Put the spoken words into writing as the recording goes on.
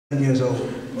Years old.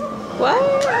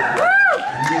 What?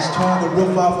 And he has torn the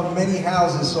roof off of many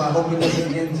houses, so I hope he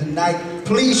doesn't end tonight.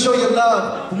 Please show your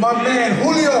love for my man,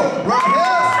 Julio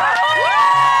Rangel.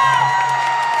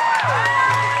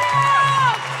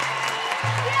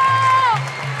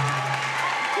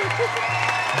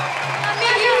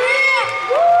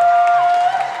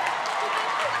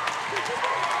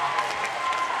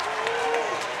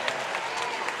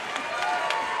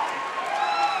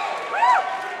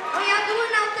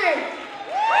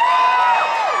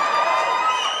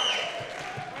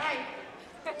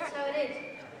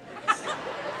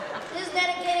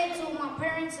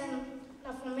 And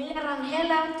La Familia Rangel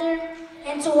out there,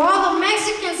 and to all the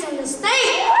Mexicans in the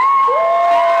state.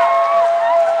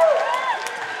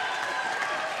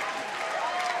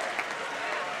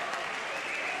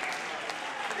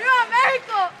 ¡Viva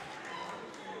México!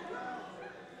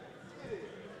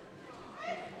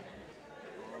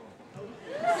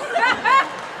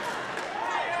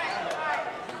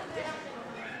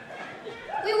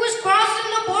 We was crossing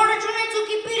the border trying to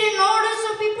keep it in order.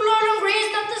 Some people all on green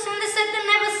stopped us and they said they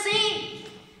never seen.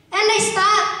 And they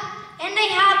stopped and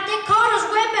they called us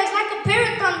wetbacks like a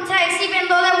periton tax, even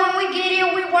though that when we get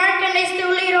here we work and they still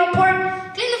lead our pork.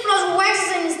 Clean the floors with waxes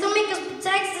and they still make us pay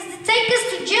taxes. They take us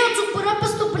to jail to put up a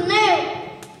stupid nail.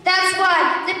 That's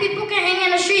why the people can hang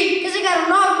in the street, because they got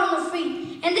a log on their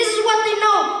feet. And this is what they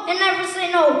know and never say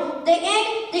no. They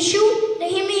aim, they shoot, they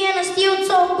hit me in a steel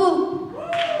toe boot.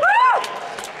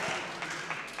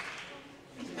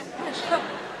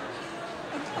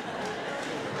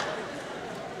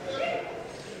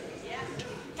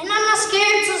 And I'm not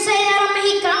scared to say that I'm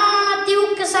Mexicano, no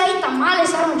nativo, because I eat tamales,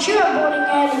 I don't cheer at bowling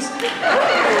alleys. And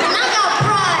I got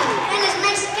pride, and it's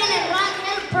Mexican and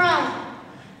Rangel pride.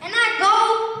 And I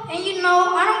go, and you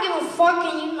know, I don't give a fuck,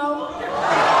 and you know.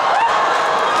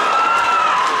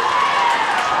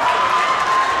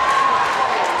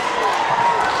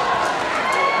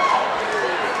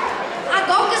 I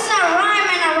go because I rhyme,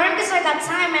 and I rhyme because I got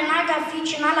time, and I got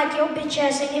future, and I like your bitch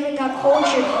ass ain't even got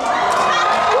culture.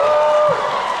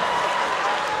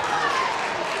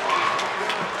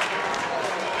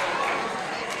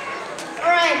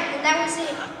 And that was it.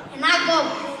 And I go.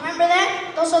 Remember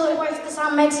that? Those are the words because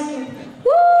I'm Mexican.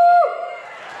 Woo!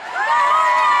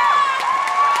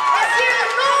 Let's hear the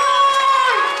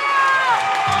noise!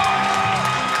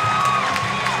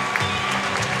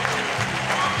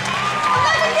 I'm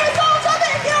 11 years old, so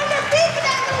they get on their feet for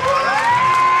that little woman.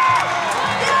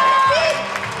 Get on their feet.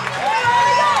 Where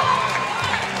are you?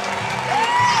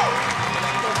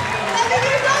 11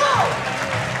 years old.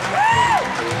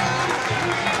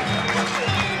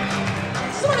 I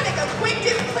just want to make a quick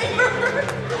disclaimer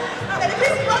that if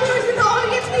his brother is in the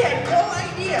audience, we had no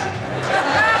idea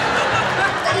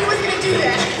that he was going to do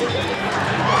that.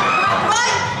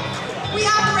 But we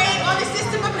operate on a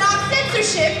system of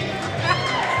non-censorship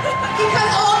because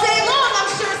all day long, I'm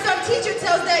sure some teacher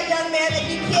tells that young man that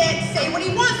he can't say what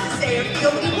he wants to say or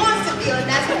feel what he wants to feel, and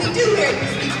that's what we do here at Your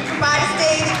Speech. We provide a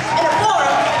stage and a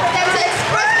forum for them to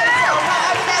express themselves,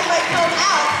 however that might come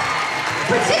out,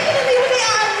 particularly when they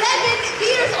are 11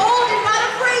 years old and not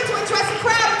afraid to address a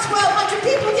crowd of 1,200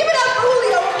 people. Give it up for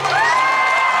Julio.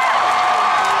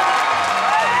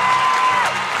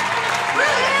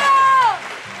 Really?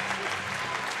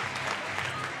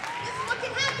 This is what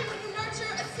can happen when you nurture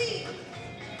a seed.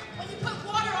 When you put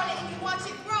water on it and you watch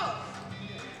it grow.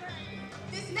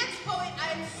 This next poet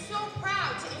I am so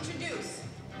proud to introduce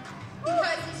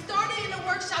because he started in a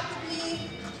workshop with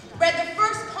me, read the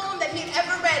first poem that he had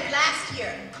ever read last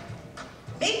year.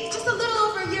 Maybe just a little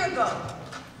over a year ago.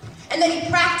 And then he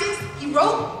practiced, he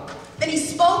wrote, then he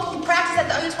spoke, he practiced at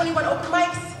the under 21 open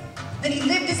mics, then he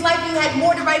lived his life and he had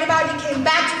more to write about, he came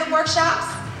back to the workshops.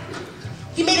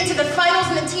 He made it to the finals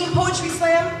in the team poetry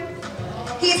slam.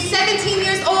 He is 17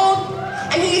 years old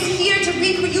and he is here to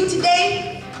read for you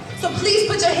today. So please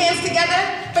put your hands together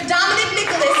for Dominic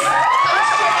Nicholas. Coming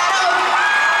straight out of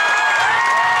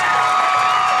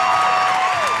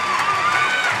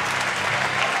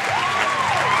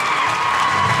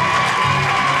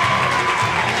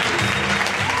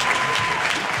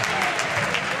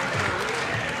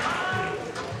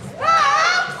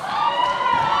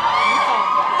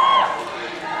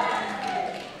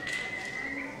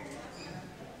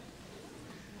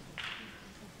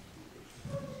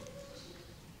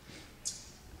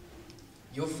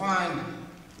You'll find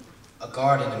a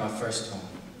garden in my first home,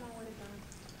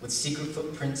 with secret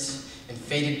footprints and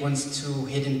faded ones too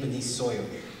hidden beneath soil.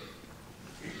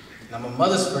 Now my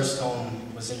mother's first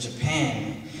home was in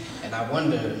Japan, and I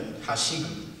wonder how she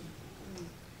grew.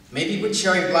 Maybe with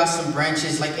cherry blossom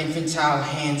branches like infantile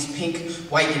hands, pink,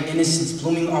 white, and innocence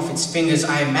blooming off its fingers,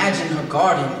 I imagine her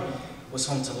garden was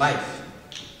home to life.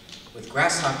 With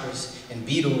grasshoppers and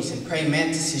beetles and praying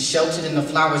mantises sheltered in the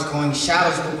flowers growing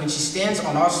shadows, but when she stands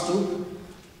on our stoop,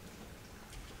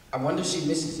 I wonder if she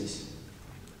misses this.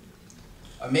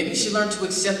 Or maybe she learned to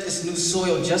accept this new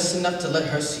soil just enough to let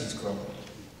her seeds grow.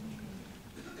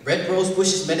 Red rose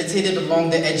bushes meditated along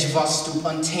the edge of our stoop,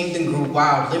 untamed and grew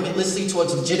wild, limitlessly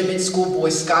towards legitimate schoolboy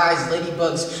skies.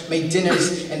 Ladybugs made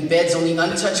dinners and beds on the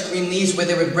untouched green leaves where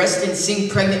they would rest and sing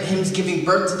pregnant hymns, giving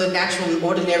birth to the natural and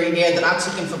ordinary air that I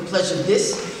took in for pleasure.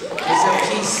 This is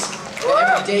a piece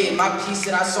that every day in my piece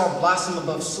that I saw blossom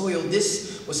above soil.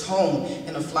 This was home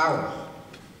in a flower,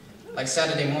 like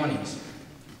Saturday mornings.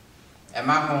 At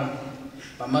my home,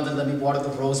 my mother let me water the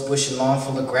rose bush and lawn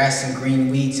full of grass and green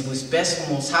weeds. It was best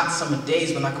on those hot summer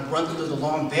days when I could run through the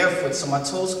lawn barefoot so my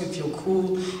toes could feel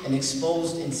cool and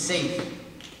exposed and safe.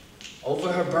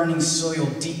 Over her burning soil,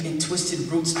 deep in twisted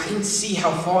roots, I didn't see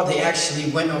how far they actually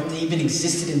went or if they even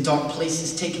existed in dark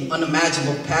places, taking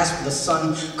unimaginable paths where the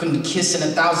sun couldn't kiss and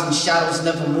 1,000 shadows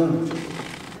never moved.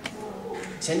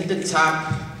 Tended the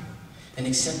top and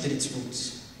accepted its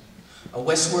roots. A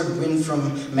westward wind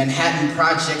from Manhattan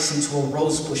projects into a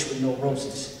rose bush with no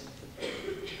roses.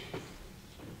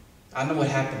 I know what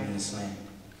happened in this land.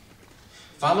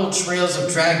 Follow trails of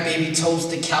drag baby toes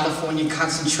to California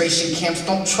concentration camps.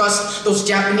 Don't trust those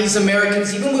Japanese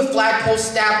Americans, even with flagpoles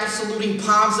stabbed or saluting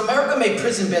palms. America made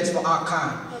prison beds for our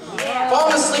kind.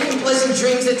 Falling asleep in pleasant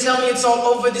dreams that tell me it's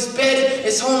all over. This bed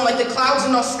is home like the clouds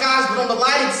in our skies, but on the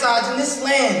lighted sides in this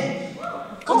land,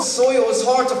 good soil is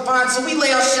hard to find, so we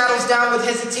lay our shadows down with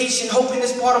hesitation, hoping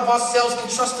this part of ourselves can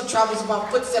trust the travels of our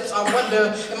footsteps. I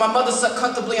wonder if my mother slept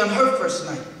comfortably on her first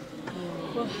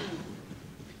night.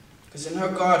 Because in her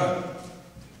garden,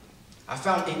 I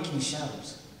found aching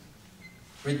shadows.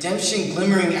 Redemption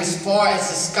glimmering as far as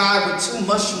the sky with 2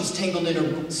 mushrooms tangled in her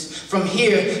roots. From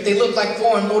here, they look like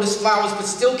foreign lotus flowers, but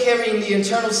still carrying the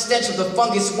internal stench of the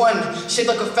fungus. One shaped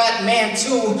like a fat man,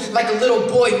 2 like a little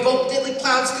boy. Both deadly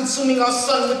clouds consuming our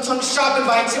sun with tongues sharpened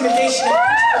by intimidation and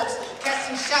pitchforks,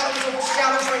 casting shadows over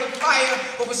shadows, raining fire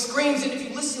over screams. And if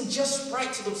you listen just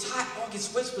right to those hot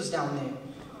August whispers down there,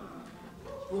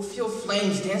 you'll feel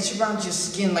flames dance around your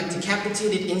skin like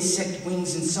decapitated insect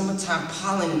wings in summertime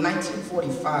pollen in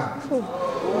 1945. 2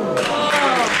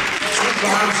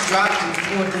 bombs dropped in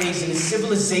 4 days and a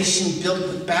civilization built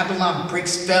with Babylon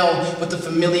bricks fell with the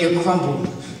familiar crumble.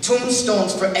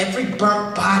 Tombstones for every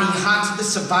burnt body haunted the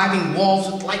surviving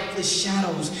walls with lifeless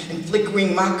shadows and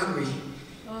flickering mockery.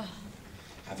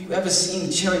 Have you ever seen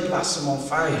a cherry blossom on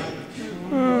fire?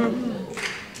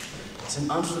 It's an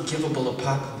unforgivable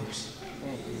apocalypse.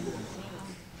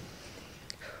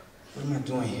 What am I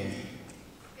doing here?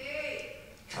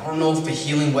 I don't know if the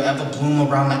healing will ever bloom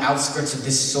around the outskirts of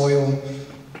this soil.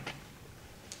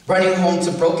 Running home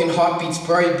to broken heartbeats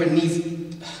buried beneath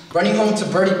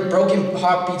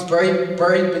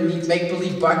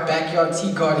make-believe backyard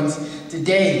tea gardens.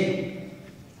 Today,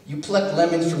 you pluck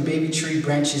lemons from baby tree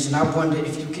branches, and I wonder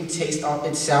if you can taste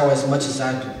its sour as much as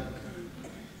I do.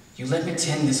 You let me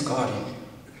tend this garden.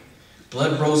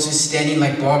 Blood roses standing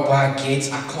like barbed wire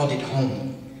gates, I called it home.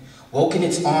 Woke in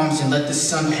its arms and let the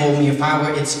sun hold me if I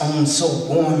were its own, so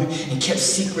warm and kept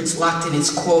secrets locked in its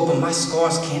core, but my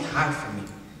scars can't hide from me.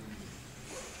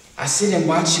 I sit and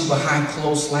watch you behind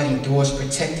closed sliding doors,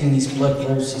 protecting these blood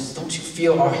roses. Don't you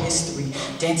feel our history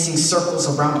dancing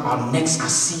circles around our necks? I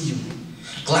see you,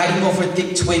 gliding over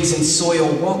thick twigs and soil,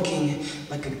 walking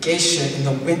like a geisha in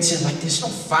the winter, like there's no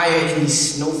fire in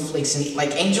these snowflakes, and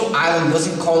like Angel Island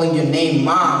wasn't calling your name,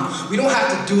 Mom. We don't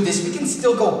have to do this. We can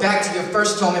still go back to your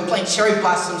first home and plant cherry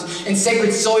blossoms in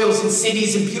sacred soils and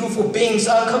cities and beautiful beings,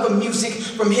 uncover music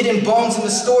from hidden bones and the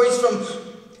stories from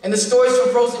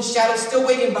frozen shadows still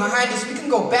waiting behind us. We can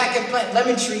go back and plant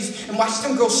lemon trees and watch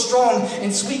them grow strong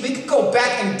and sweet. We could go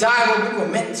back and die where we were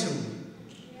meant to.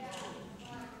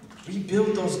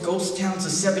 Rebuild those ghost towns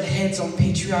of severed heads on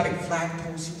patriotic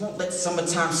flagpoles. You won't let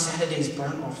summertime Saturdays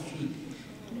burn our feet.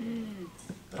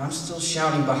 But I'm still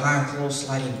shouting behind closed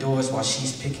sliding doors while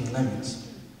she's picking lemons.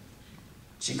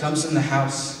 She comes in the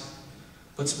house,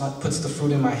 puts the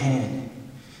fruit in my hand,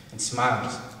 and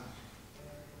smiles.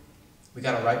 We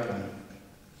got a ripe one.